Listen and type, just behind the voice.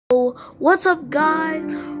What's up, guys?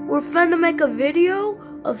 We're finna make a video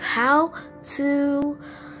of how to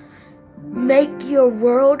make your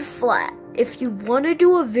world flat. If you want to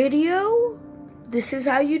do a video, this is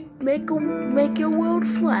how you make your world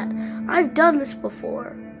flat. I've done this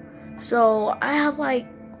before. So I have like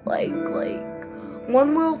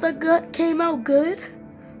one world that came out good,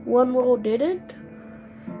 one world didn't.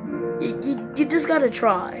 You just gotta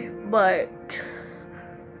try, but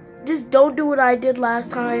just don't do what I did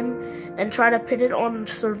last time and try to put it on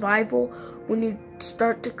survival when you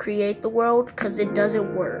start to create the world, because it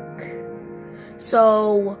doesn't work.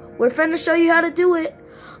 So we're finna show you how to do it.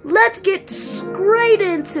 Let's get straight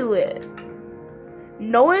into it.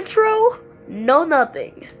 No intro, no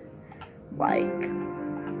nothing. Like,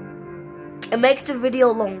 it makes the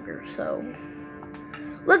video longer, so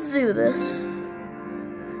let's do this.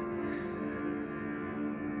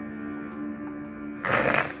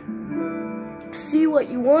 See, what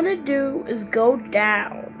you want to do is go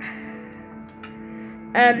down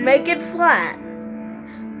and make it flat.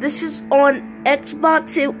 This is on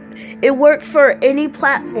Xbox. It works for any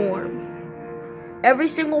platform, every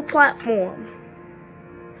single platform.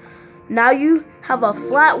 Now you have a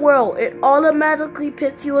flat world. It automatically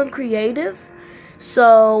puts you in creative.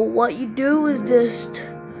 So what you do is just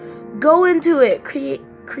go into it, create.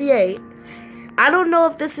 I don't know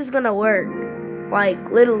if this is gonna work.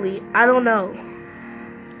 Like, literally, I don't know.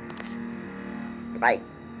 Like,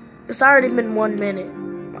 it's already been 1 minute.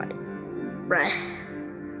 Like, bruh.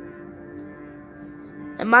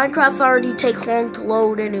 And Minecraft already takes long to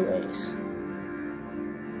load anyways.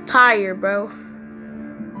 Tired, bro.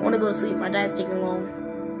 I wanna go to sleep. My dad's taking long.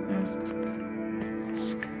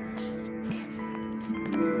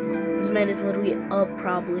 This man is literally up,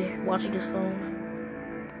 probably, watching his phone.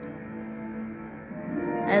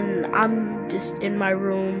 And I'm just in my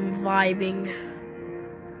room vibing.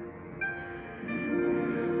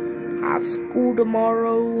 I have school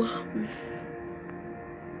tomorrow.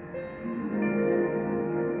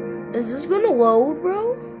 Is this gonna load,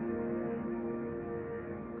 bro?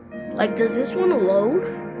 Like, does this wanna load?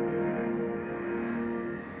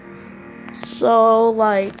 So,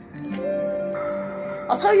 like,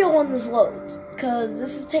 I'll tell you when this loads, because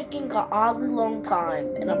this is taking an oddly long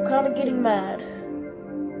time, and I'm kind of getting mad.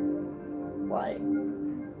 Like,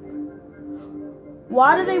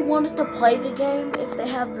 why do they want us to play the game if they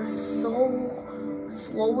have the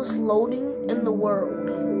slowest loading in the world?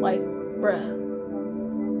 Like, bruh.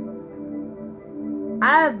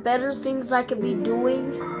 I have better things I could be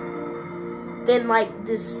doing than, like,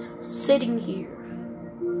 this sitting here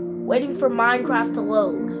waiting for Minecraft to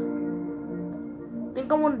load.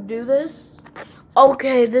 Think I want to do this?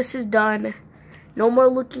 Okay, this is done. No more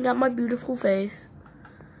looking at my beautiful face.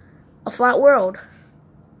 A flat world.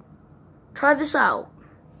 Try this out.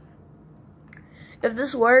 If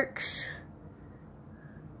this works,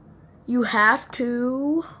 you have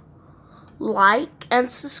to like and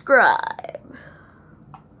subscribe.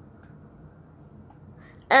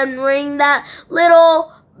 And ring that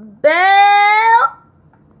little bell.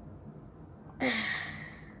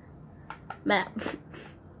 Map.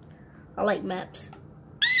 I like maps.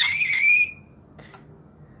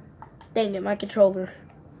 Dang it, my controller.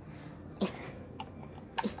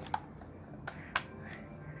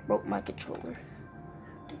 Broke my controller.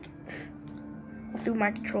 I threw my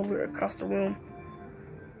controller across the room.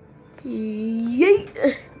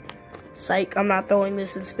 Yeet. Psych, I'm not throwing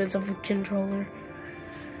this expensive controller.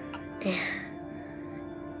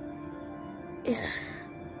 Yeah.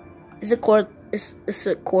 It's a cord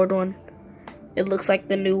one. It looks like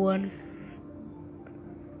the new one.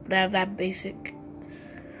 But I have that basic.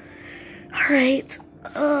 Alright.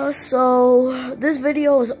 So this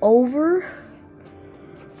video is over.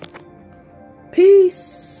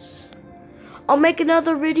 Peace. I'll make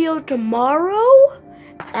another video tomorrow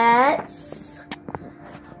at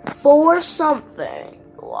 4 something.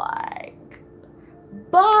 Like,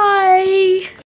 bye.